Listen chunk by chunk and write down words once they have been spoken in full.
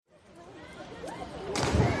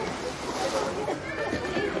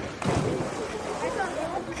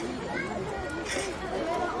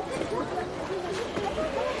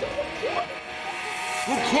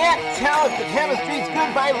can't tell if the chemistry's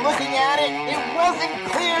good by looking at it. It wasn't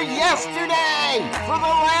clear yesterday. For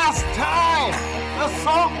the last time, the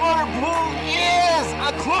saltwater pool is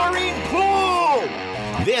a chlorine pool.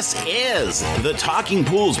 This is the Talking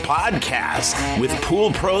Pools podcast with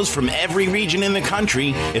pool pros from every region in the country.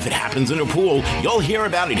 If it happens in a pool, you'll hear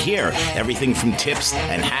about it here. Everything from tips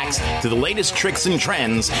and hacks to the latest tricks and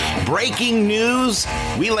trends. Breaking news,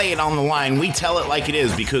 we lay it on the line. We tell it like it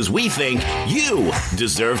is because we think you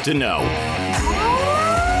deserve to know.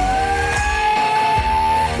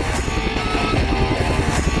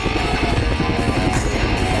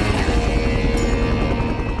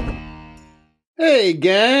 Hey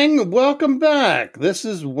gang, welcome back. This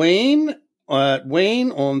is Wayne at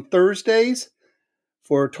Wayne on Thursdays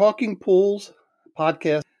for Talking Pools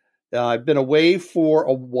podcast. I've been away for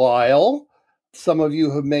a while. Some of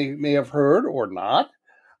you may have heard or not,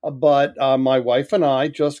 but my wife and I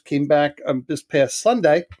just came back this past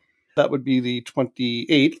Sunday. That would be the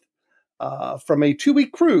 28th from a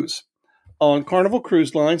 2-week cruise on Carnival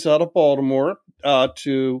Cruise Lines out of Baltimore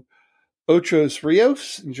to Ochos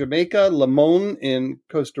Rios in Jamaica, Limon in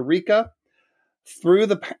Costa Rica, through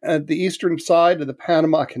the eastern side of the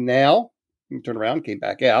Panama Canal, and turned around, came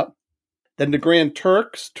back out, then to Grand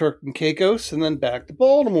Turks, Turk and Caicos, and then back to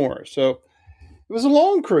Baltimore. So it was a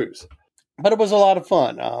long cruise, but it was a lot of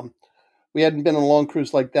fun. We hadn't been on a long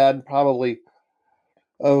cruise like that in probably,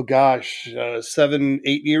 7-8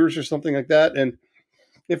 years or something like that. And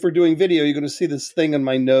if we're doing video, you're going to see this thing on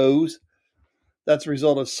my nose. That's a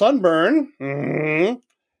result of sunburn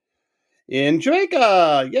in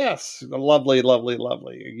Jamaica. Yes, lovely, lovely,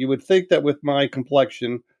 lovely. You would think that with my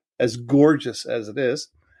complexion, as gorgeous as it is,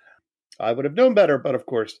 I would have known better, but of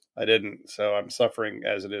course I didn't. So I'm suffering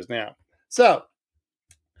as it is now. So,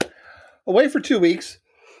 away for 2 weeks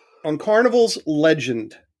on Carnival's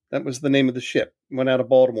Legend. That was the name of the ship. Went out of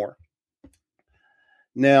Baltimore.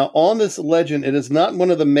 Now, on this Legend, it is not one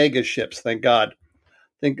of the mega ships, thank God.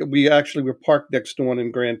 I think we actually were parked next to one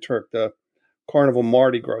in Grand Turk, the Carnival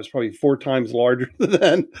Mardi Gras. It's probably 4 times larger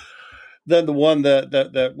than the one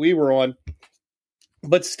that we were on.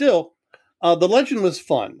 But still, the Legend was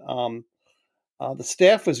fun. The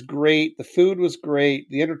staff was great. The food was great.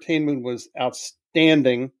 The entertainment was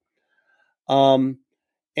outstanding. And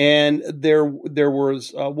there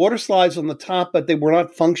was water slides on the top, but they were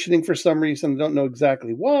not functioning for some reason. I don't know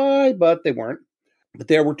exactly why, but they weren't. But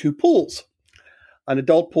there were 2 pools. An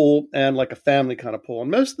adult pool and like a family kind of pool.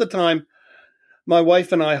 And most of the time, my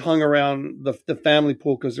wife and I hung around the family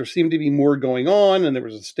pool because there seemed to be more going on and there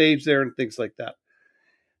was a stage there and things like that.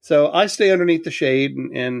 So I stay underneath the shade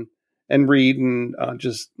and read and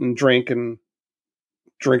just drink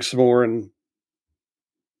some more and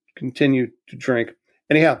continue to drink.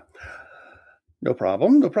 Anyhow, no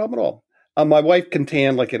problem at all. My wife can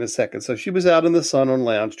tan like in a second. So she was out in the sun on a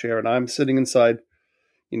lounge chair and I'm sitting inside,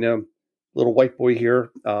 little white boy here,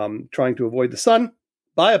 trying to avoid the sun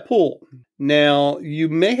by a pool. Now, you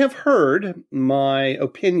may have heard my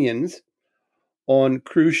opinions on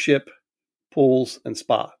cruise ship pools and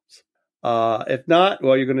spas. If not,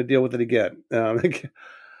 well, you're going to deal with it again.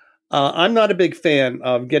 I'm not a big fan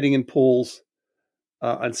of getting in pools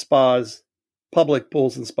and spas, public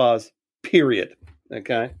pools and spas, period.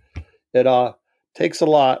 Okay? It takes a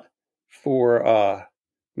lot for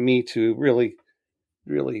me to really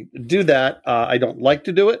do that. I don't like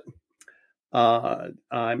to do it. The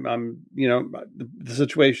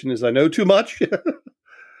situation is I know too much.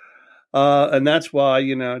 And that's why,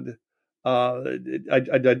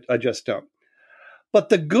 I just don't. But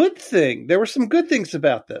the good thing, there were some good things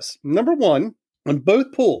about this. Number one, on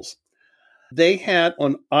both pools, they had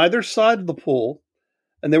on either side of the pool,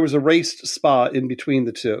 and there was a raised spa in between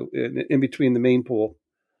the two, in between the main pool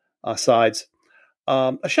sides,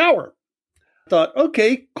 a shower. Thought,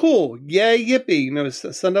 okay, cool, yay,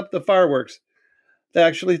 yippee, send up the fireworks. They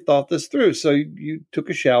actually thought this through. So you took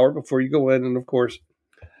a shower before you go in, and of course,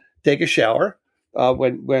 take a shower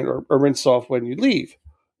when rinse off when you leave.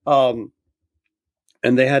 And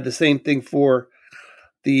they had the same thing for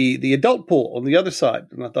the adult pool on the other side.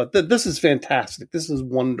 And I thought, this is fantastic. This is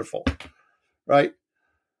wonderful, right?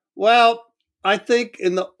 Well, I think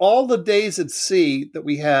in all the days at sea that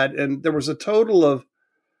we had, and there was a total of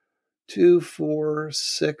 2, 4,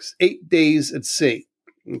 6, 8 days at sea.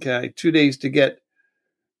 Okay. 2 days to get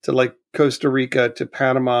to like Costa Rica to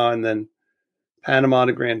Panama and then Panama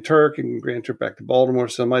to Grand Turk and Grand Turk back to Baltimore.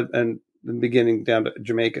 And then beginning down to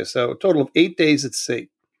Jamaica. So a total of 8 days at sea.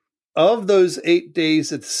 Of those 8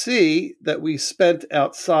 days at sea that we spent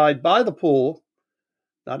outside by the pool,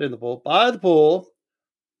 not in the pool, by the pool,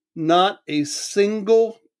 not a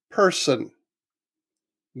single person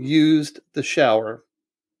used the shower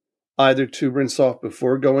either to rinse off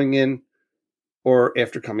before going in or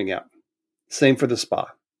after coming out. Same for the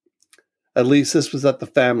spa. At least this was at the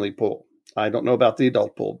family pool. I don't know about the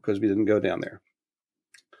adult pool because we didn't go down there.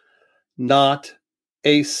 Not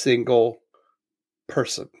a single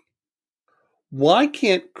person. Why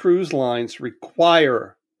can't cruise lines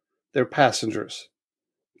require their passengers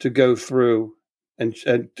to go through and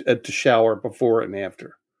to shower before and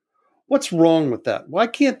after? What's wrong with that? Why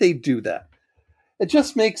can't they do that? It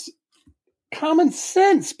just makes common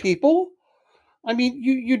sense, people. I mean,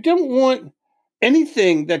 you don't want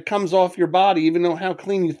anything that comes off your body, even though how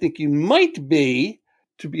clean you think you might be,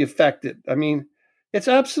 to be affected. I mean, it's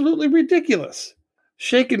absolutely ridiculous.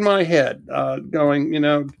 Shaking my head, going,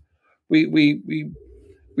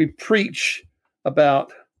 we preach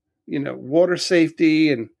about, water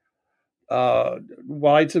safety and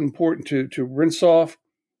why it's important to rinse off,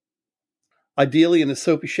 ideally in a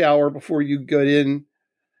soapy shower before you go in,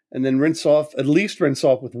 and then at least rinse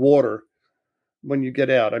off with water when you get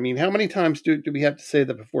out. I mean, how many times do we have to say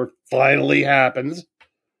that before it finally happens?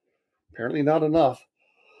 Apparently not enough.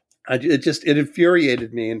 It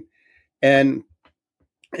infuriated me. And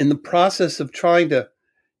in the process of trying to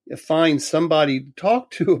find somebody to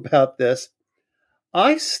talk to about this,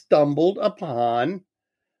 I stumbled upon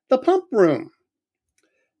the pump room.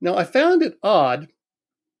 Now, I found it odd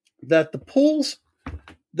that the pools,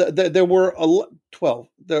 there were 12.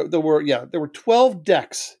 There were 12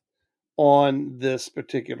 decks on this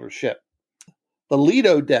particular ship. The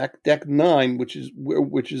Lido deck, deck 9, which is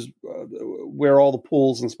where all the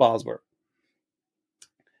pools and spas were,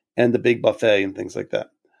 and the big buffet and things like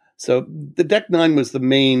that. So the deck 9 was the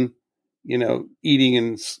main, eating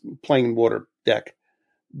and playing water deck.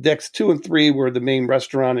 Decks 2 and 3 were the main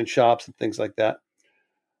restaurant and shops and things like that.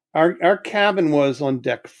 Our cabin was on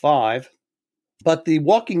deck 5, but the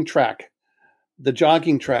walking track, the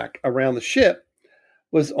jogging track around the ship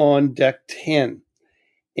was on deck 10.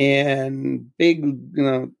 And big,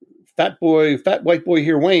 fat white boy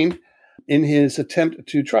here, Wayne, in his attempt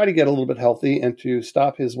to try to get a little bit healthy and to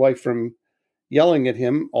stop his wife from yelling at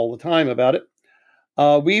him all the time about it,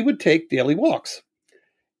 we would take daily walks.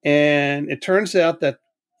 And it turns out that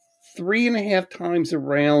 3.5 times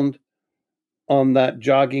around on that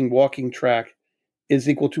walking track is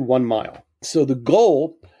equal to 1 mile. So the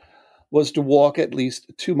goal was to walk at least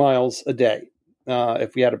 2 miles a day.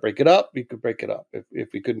 If we had to break it up, we could break it up. If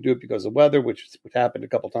we couldn't do it because of weather, which happened a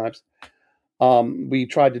couple times, we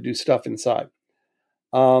tried to do stuff inside.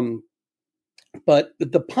 But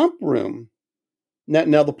the pump room,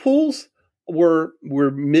 now the pools were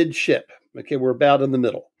midship. Okay, we're about in the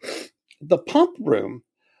middle. The pump room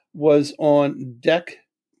was on deck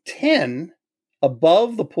 10,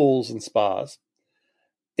 above the pools and spas,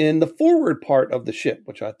 in the forward part of the ship,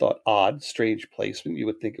 which I thought odd, strange placement. You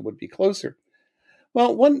would think it would be closer.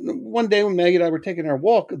 Well, one day when Maggie and I were taking our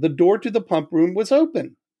walk, the door to the pump room was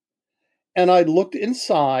open. And I looked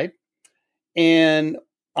inside, and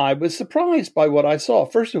I was surprised by what I saw.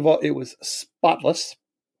 First of all, it was spotless.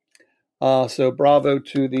 So bravo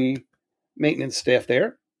to the maintenance staff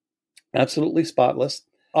there. Absolutely spotless.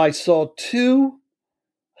 I saw 2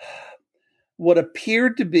 what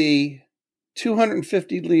appeared to be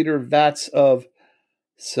 250-liter vats of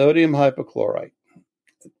sodium hypochlorite.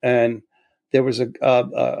 And there was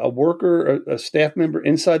a worker, a staff member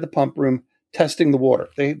inside the pump room testing the water.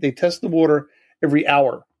 They test the water every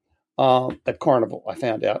hour at Carnival, I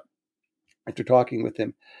found out after talking with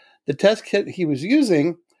him. The test kit he was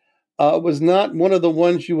using was not one of the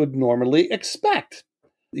ones you would normally expect.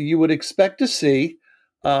 You would expect to see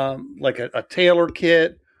like a Taylor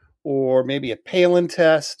kit, or maybe a Palin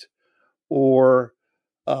test, or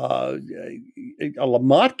a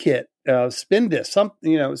Lamott kit, spin disc,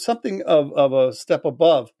 something of a step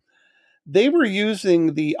above. They were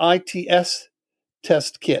using the ITS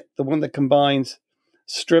test kit, the one that combines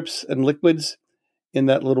strips and liquids in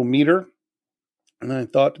that little meter. And I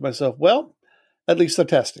thought to myself, well, at least they're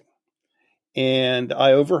testing. And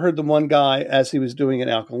I overheard the one guy, as he was doing an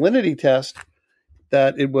alkalinity test,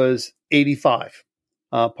 that it was 85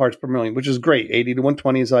 parts per million, which is great. 80 to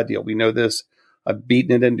 120 is ideal. We know this. I've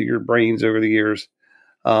beaten it into your brains over the years.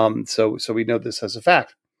 So we know this as a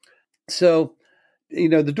fact. So,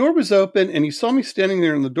 the door was open, and he saw me standing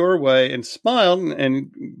there in the doorway and smiled and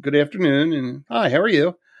good afternoon and hi, how are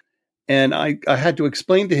you? And I had to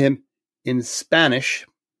explain to him in Spanish,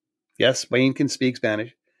 yes, Wayne can speak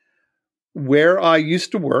Spanish, where I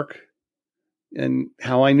used to work and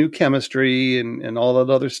how I knew chemistry and all that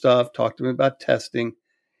other stuff, talked to him about testing.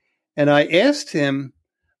 And I asked him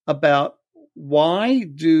about why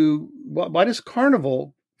does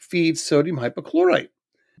Carnival feeds sodium hypochlorite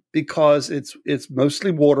because it's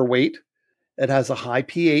mostly water weight. It has a high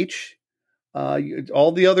pH.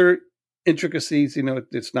 All the other intricacies,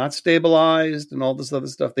 it's not stabilized and all this other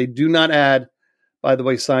stuff. They do not add, by the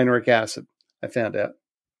way, cyanuric acid, I found out.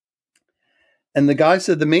 And the guy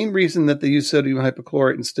said the main reason that they use sodium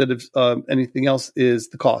hypochlorite instead of anything else is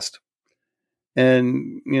the cost.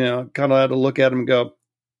 And, kind of had to look at him and go,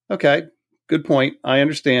 okay, good point. I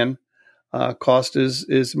understand. Cost is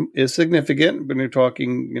significant when you're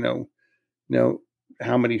talking,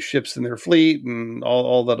 how many ships in their fleet and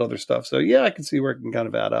all that other stuff. So yeah, I can see where it can kind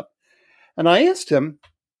of add up. And I asked him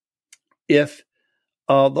if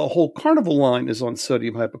the whole Carnival line is on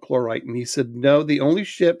sodium hypochlorite, and he said no. The only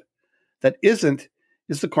ship that isn't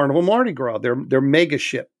is the Carnival Mardi Gras. Their mega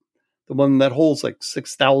ship, the one that holds like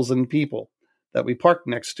 6,000 people that we parked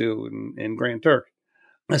next to in Grand Turk.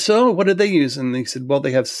 So what did they use? And they said, well,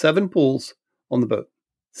 they have 7 pools on the boat.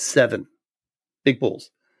 7 big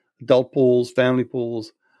pools, adult pools, family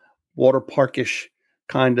pools, water parkish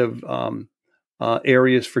kind of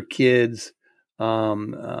areas for kids,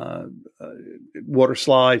 water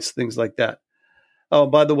slides, things like that. Oh,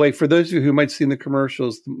 by the way, for those of you who might see in the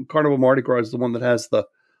commercials, Carnival Mardi Gras is the one that has the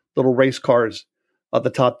little race cars at the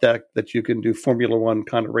top deck that you can do Formula One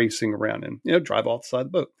kind of racing around and, drive off the side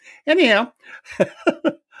of the boat. Anyhow,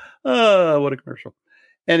 what a commercial.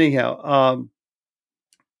 Anyhow,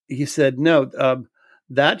 he said, no,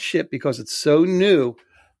 that ship, because it's so new,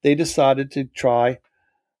 they decided to try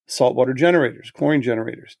saltwater generators, chlorine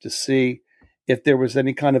generators, to see if there was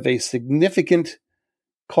any kind of a significant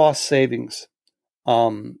cost savings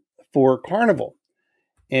for Carnival.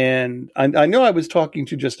 And I know I was talking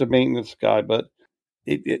to just a maintenance guy, but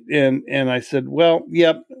and I said, well,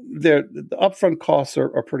 yeah, the upfront costs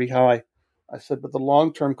are pretty high. I said, but the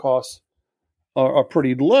long-term costs are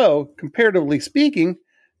pretty low, comparatively speaking,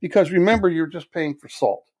 because remember, you're just paying for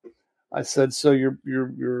salt. I said, so you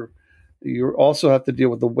also have to deal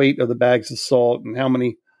with the weight of the bags of salt and how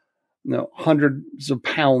many, hundreds of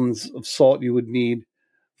pounds of salt you would need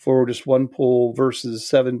for just one pool versus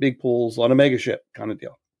 7 big pools on a mega ship kind of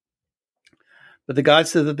deal. But the guy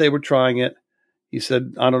said that they were trying it. He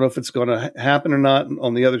said, I don't know if it's going to happen or not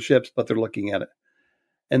on the other ships, but they're looking at it.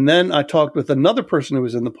 And then I talked with another person who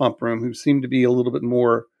was in the pump room who seemed to be a little bit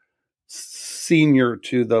more senior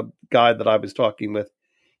to the guy that I was talking with.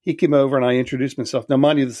 He came over and I introduced myself. Now,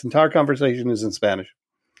 mind you, this entire conversation is in Spanish.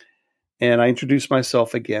 And I introduced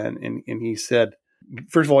myself again. And he said,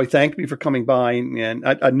 first of all, he thanked me for coming by. And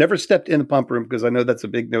I never stepped in the pump room because I know that's a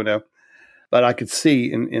big no-no. But I could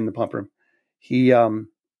see in the pump room. He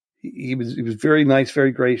was very nice,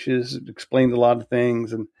 very gracious, explained a lot of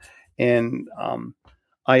things. And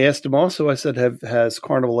I asked him also, I said, has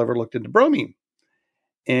Carnival ever looked into bromine?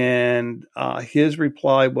 And his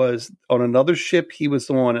reply was, on another ship he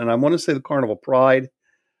was on, and I want to say the Carnival Pride.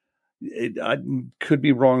 I could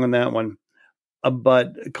be wrong on that one.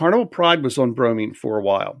 But Carnival Pride was on bromine for a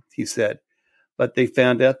while, he said. But they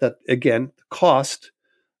found out that, again, the cost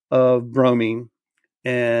of bromine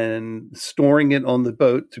and storing it on the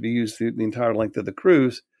boat to be used through the entire length of the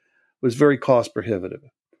cruise was very cost prohibitive.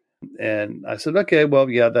 And I said, okay, well,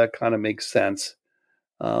 yeah, that kind of makes sense.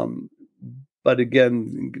 But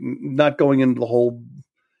again, not going into the whole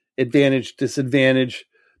advantage, disadvantage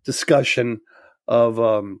discussion of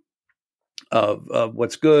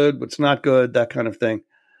what's good, what's not good, that kind of thing.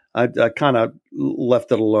 I kind of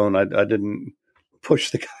left it alone. I didn't push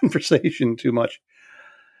the conversation too much.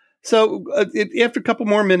 So after a couple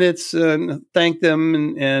more minutes, thanked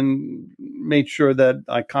them and made sure that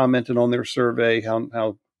I commented on their survey,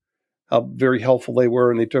 how very helpful they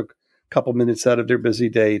were, and they took a couple minutes out of their busy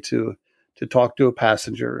day to talk to a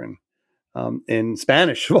passenger and in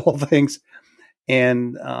Spanish of all things.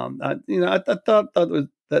 And I thought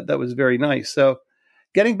that was very nice. So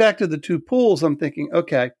getting back to the 2 pools, I'm thinking,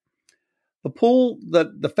 okay,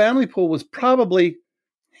 the family pool was probably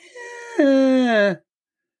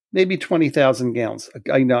maybe 20,000 gallons.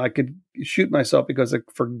 I could shoot myself because I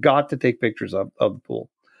forgot to take pictures of the pool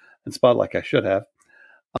and spa like I should have.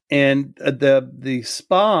 And the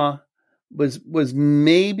spa was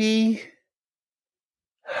maybe,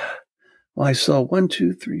 well, I saw 1,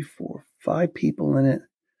 2, 3, 4, 5 people in it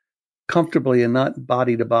comfortably and not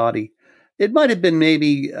body to body. It might have been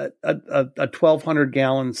maybe a 1,200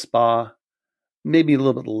 gallon spa, maybe a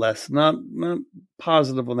little bit less. Not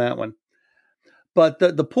positive on that one. But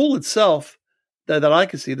the pool itself that I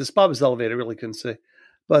could see, the spa was elevated, I really couldn't see.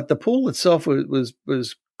 But the pool itself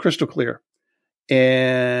was crystal clear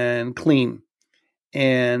and clean,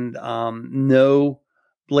 and no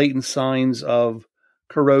blatant signs of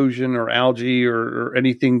corrosion or algae or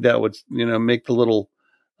anything that would, make the little,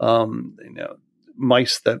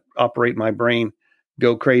 mice that operate my brain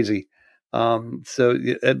go crazy. So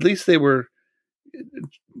at least they were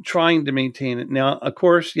trying to maintain it. Now, of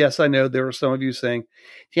course, yes, I know there are some of you saying,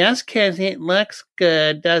 just because it looks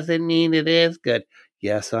good doesn't mean it is good.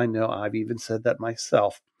 Yes, I know. I've even said that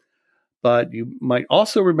myself. But you might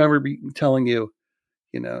also remember me telling you,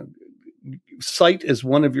 sight is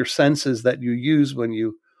one of your senses that you use when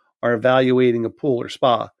you are evaluating a pool or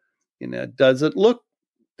spa. Does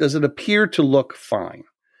it appear to look fine?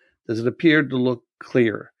 Does it appear to look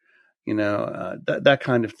clear? That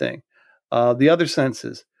kind of thing. The other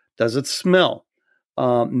senses, does it smell?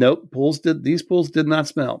 Nope. These pools did not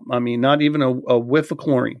smell. I mean, not even a whiff of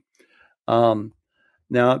chlorine.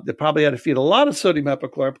 Now they probably had to feed a lot of sodium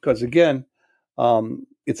epichlorite because again,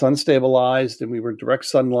 it's unstabilized and we were in direct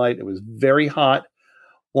sunlight. It was very hot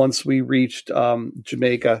once we reached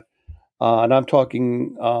Jamaica. And I'm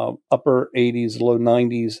talking upper 80s, low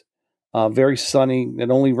 90s, very sunny.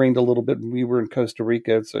 It only rained a little bit when we were in Costa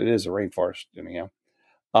Rica, so it is a rainforest anyhow.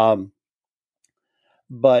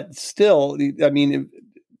 But still, I mean,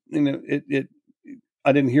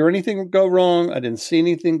 I didn't hear anything go wrong. I didn't see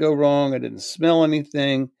anything go wrong. I didn't smell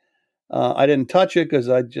anything. I didn't touch it because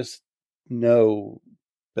I just know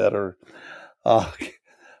better.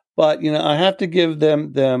 But I have to give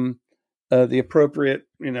them the appropriate,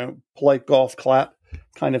 polite golf clap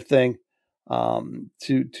kind of thing,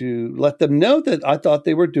 to let them know that I thought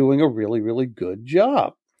they were doing a really, really good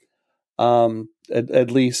job.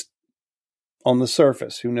 At least on the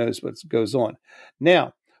surface. Who knows what goes on?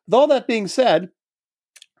 Now, with all that being said,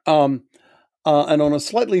 and on a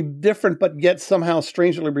slightly different but yet somehow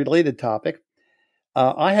strangely related topic,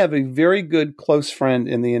 I have a very good close friend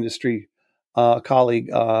in the industry,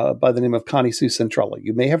 colleague by the name of Connie Sue Centrella.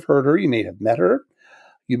 You may have heard her. You may have met her.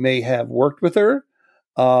 You may have worked with her.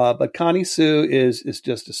 But Connie Sue is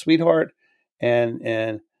just a sweetheart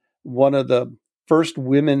and one of the first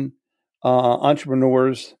women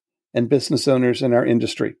entrepreneurs and business owners in our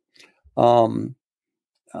industry. And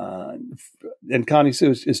Connie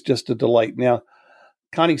Sue is just a delight. Now,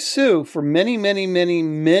 Connie Sue, for many, many, many,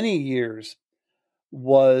 many years,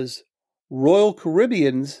 was Royal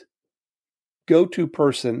Caribbean's go-to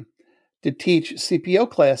person to teach CPO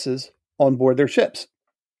classes on board their ships.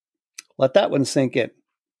 Let that one sink in.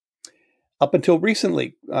 Up until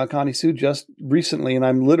recently, Connie Sue just recently, and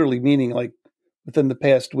I'm literally meaning like within the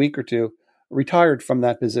past week or two, retired from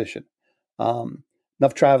that position.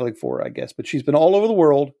 Enough traveling for her, I guess. But she's been all over the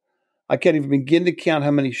world. I can't even begin to count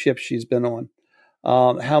how many ships she's been on,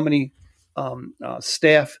 how many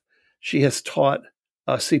staff she has taught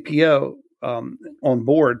CPO on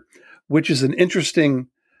board, which is an interesting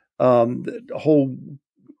whole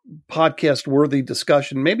podcast-worthy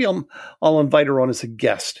discussion. Maybe I'll invite her on as a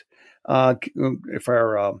guest if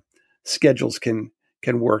our schedules can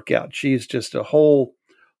work out. She's just a whole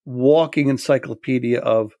walking encyclopedia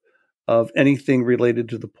of anything related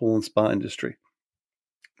to the pool and spa industry.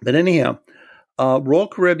 But anyhow, Royal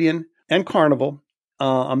Caribbean and Carnival,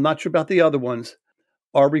 I'm not sure about the other ones,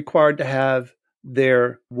 are required to have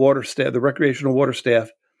their water staff, the recreational water staff,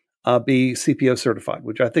 be CPO certified,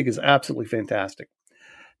 which I think is absolutely fantastic.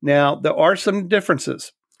 Now, there are some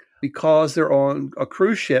differences. Because they're on a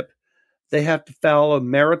cruise ship, they have to follow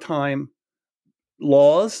maritime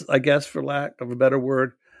laws, I guess, for lack of a better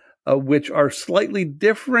word, which are slightly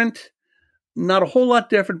different, not a whole lot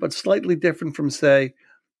different, but slightly different from, say,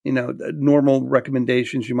 normal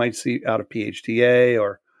recommendations you might see out of PHTA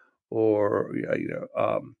or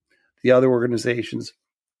the other organizations.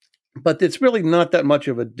 But it's really not that much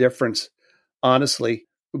of a difference, honestly,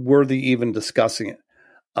 worthy even discussing it.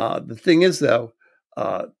 The thing is, though,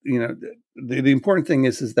 the important thing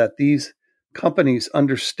is that these companies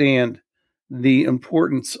understand the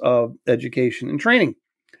importance of education and training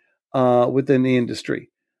within the industry.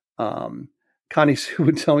 Connie Sue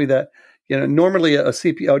would tell me that normally a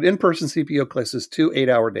CPO, an in-person CPO class is 2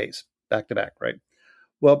 8-hour days back to back, right?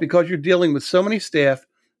 Well, because you're dealing with so many staff,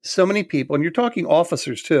 so many people, and you're talking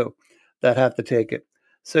officers too that have to take it.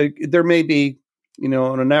 So there may be,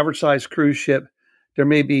 on an average size cruise ship, there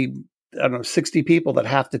may be, 60 people that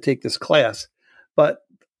have to take this class, but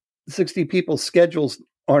 60 people's schedules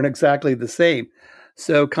aren't exactly the same.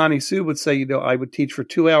 So Connie Sue would say, I would teach for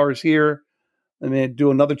 2 hours here, and then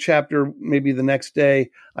do another chapter maybe the next day.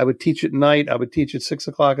 I would teach at night. I would teach at 6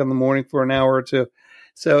 o'clock in the morning for an hour or two.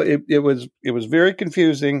 So it was very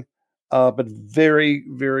confusing, but very,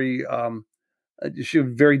 very, she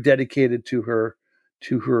was very dedicated to her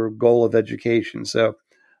goal of education. So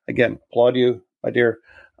again, applaud you, my dear.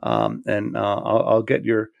 And I'll get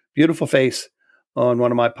your beautiful face on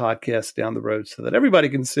one of my podcasts down the road so that everybody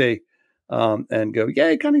can see and go,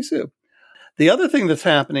 yay, Connie Sue. The other thing that's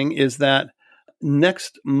happening is that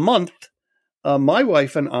next month, my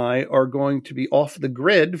wife and I are going to be off the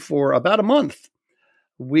grid for about a month.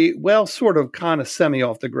 Sort of kind of semi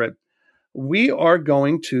off the grid. We are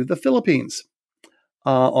going to the Philippines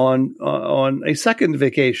on a second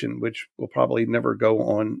vacation, which will probably never go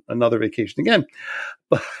on another vacation again.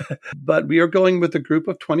 But we are going with a group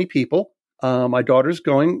of 20 people. My daughter's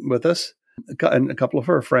going with us and a couple of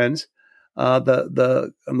her friends.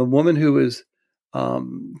 The woman who is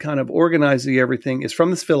kind of organizing everything is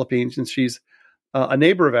from the Philippines, and she's a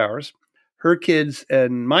neighbor of ours. Her kids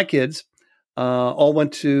and my kids all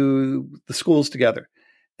went to the schools together.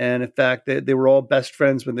 And in fact, they were all best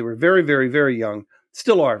friends when they were very, very, very young.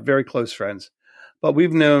 Still are very close friends. But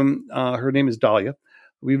we've known, her name is Dahlia.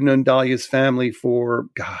 We've known Dahlia's family for,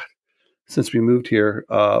 since we moved here,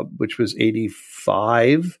 which was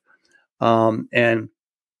 85, and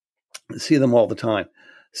see them all the time.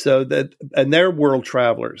 So and they're world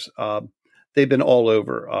travelers. They've been all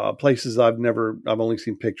over places I've only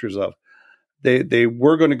seen pictures of. They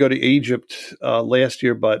were going to go to Egypt last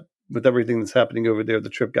year, but with everything that's happening over there, the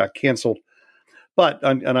trip got canceled.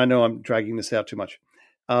 And I know I'm dragging this out too much,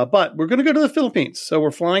 but we're going to go to the Philippines. So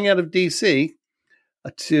we're flying out of DC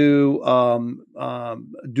to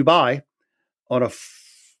Dubai on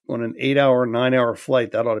an 8-hour, 9-hour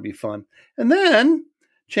flight. That ought to be fun. And then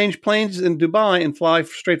change planes in Dubai and fly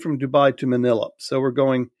straight from Dubai to Manila. So we're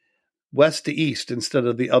going west to east instead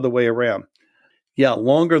of the other way around. Yeah,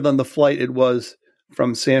 longer than the flight it was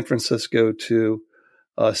from San Francisco to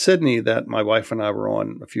Sydney that my wife and I were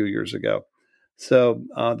on a few years ago. So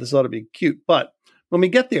this ought to be cute. But when we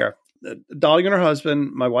get there, Dolly and her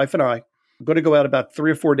husband, my wife and I, are going to go out about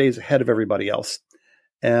 3 or 4 days ahead of everybody else.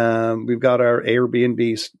 And we've got our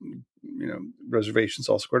Airbnb, reservations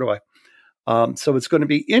all squared away. So it's going to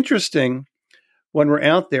be interesting when we're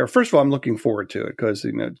out there. First of all, I'm looking forward to it because,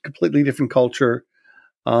 completely different culture.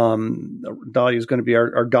 Dahlia is going to be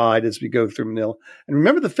our guide as we go through Manila. And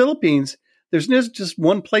remember, the Philippines, there's just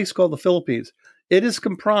one place called the Philippines.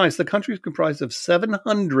 The country is comprised of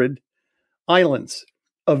 700 islands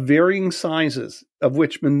of varying sizes, of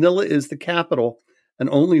which Manila is the capital and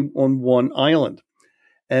only on one island.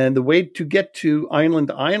 And the way to get to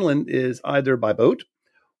island is either by boat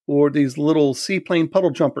or these little seaplane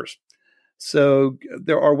puddle jumpers. So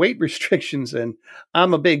there are weight restrictions, and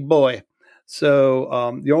I'm a big boy.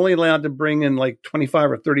 So you're only allowed to bring in like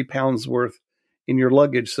 25 or 30 pounds worth in your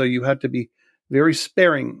luggage. So you have to be very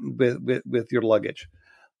sparing with your luggage.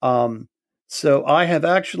 So I have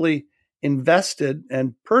actually invested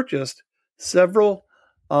and purchased several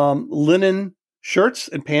linen shirts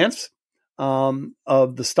and pants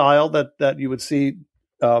of the style that you would see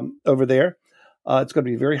over there. It's going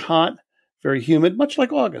to be very hot, very humid, much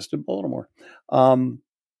like August in Baltimore.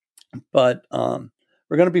 But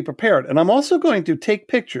we're going to be prepared. And I'm also going to take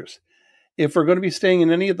pictures. If we're going to be staying in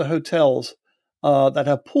any of the hotels that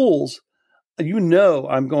have pools,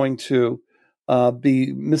 I'm going to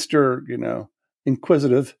be Mr.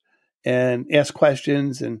 Inquisitive and ask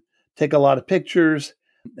questions and take a lot of pictures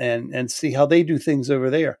and see how they do things over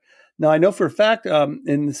there. Now, I know for a fact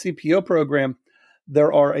in the CPO program,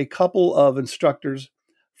 there are a couple of instructors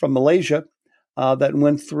from Malaysia that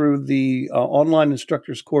went through the online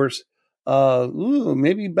instructors course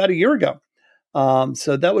maybe about a year ago.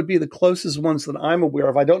 So that would be the closest ones that I'm aware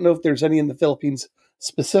of. I don't know if there's any in the Philippines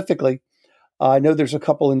specifically. I know there's a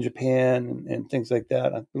couple in Japan and things like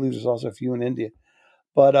that. I believe there's also a few in India.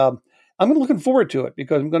 But I'm looking forward to it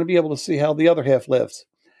because I'm going to be able to see how the other half lives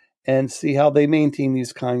and see how they maintain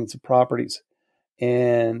these kinds of properties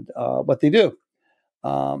and what they do.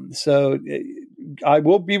 So I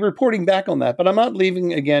will be reporting back on that, but I'm not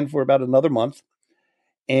leaving again for about another month.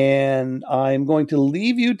 And I'm going to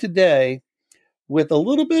leave you today with a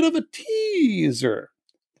little bit of a teaser.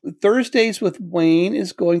 Thursdays with Wayne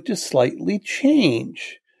is going to slightly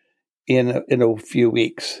change in a few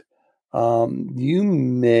weeks. You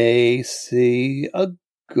may see a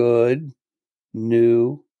good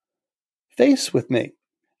new face with me.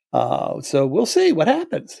 So we'll see what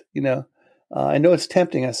happens. I know it's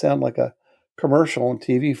tempting. I sound like a commercial on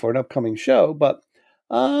TV for an upcoming show, but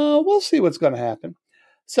we'll see what's going to happen.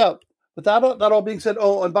 So with that all being said,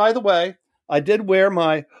 oh, and by the way, I did wear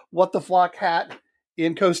my What the Flock hat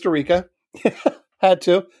in Costa Rica. Had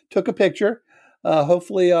to. Took a picture.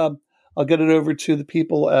 Hopefully I'll get it over to the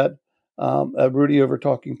people at Rudy over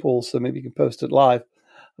Talking Pools, so maybe you can post it live.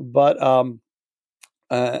 But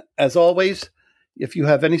as always, if you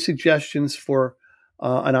have any suggestions for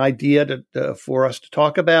an idea for us to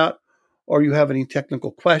talk about, or you have any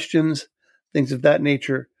technical questions, things of that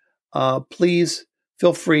nature, please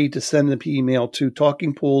feel free to send an email to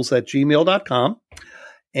talkingpools@gmail.com,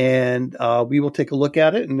 and we will take a look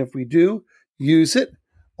at it. And if we do use it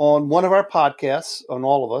on one of our podcasts, on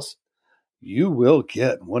all of us, you will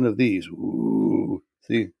get one of these. Ooh,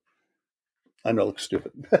 see, I know it looks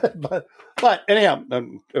stupid, but anyhow,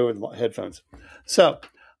 with my headphones. So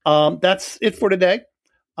that's it for today.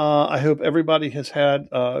 I hope everybody has had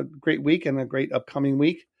a great week and a great upcoming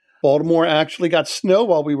week. Baltimore actually got snow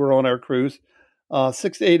while we were on our cruise.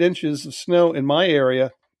 6 to 8 inches of snow in my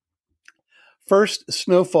area. First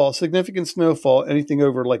snowfall, significant snowfall, anything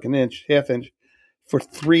over like an inch, half inch, for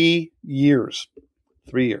 3 years.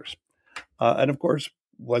 3 years. And of course,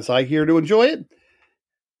 was I here to enjoy it?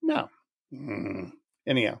 No.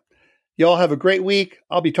 Anyhow, y'all have a great week.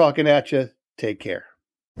 I'll be talking at you. Take care.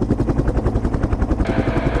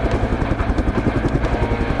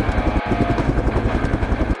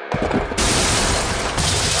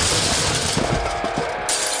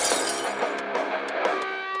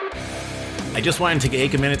 I just wanted to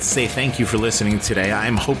take a minute to say thank you for listening today.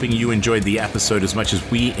 I'm hoping you enjoyed the episode as much as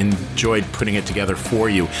we enjoyed putting it together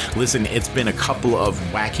for you. Listen, it's been a couple of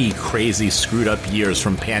wacky, crazy, screwed up years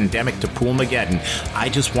from pandemic to Poolmageddon. I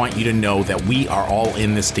just want you to know that we are all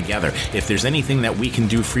in this together. If there's anything that we can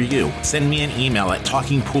do for you, send me an email at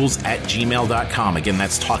talkingpools@gmail.com. Again,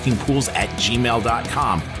 that's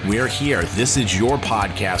talkingpools@gmail.com. We're here. This is your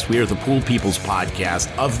podcast. We are the Pool People's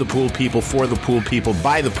podcast, of the Pool People, for the Pool People,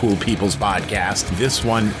 by the Pool People's podcast. This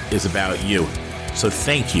one is about you. So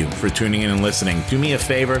thank you for tuning in and listening. Do me a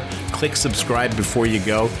favor, click subscribe before you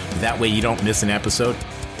go. That way you don't miss an episode.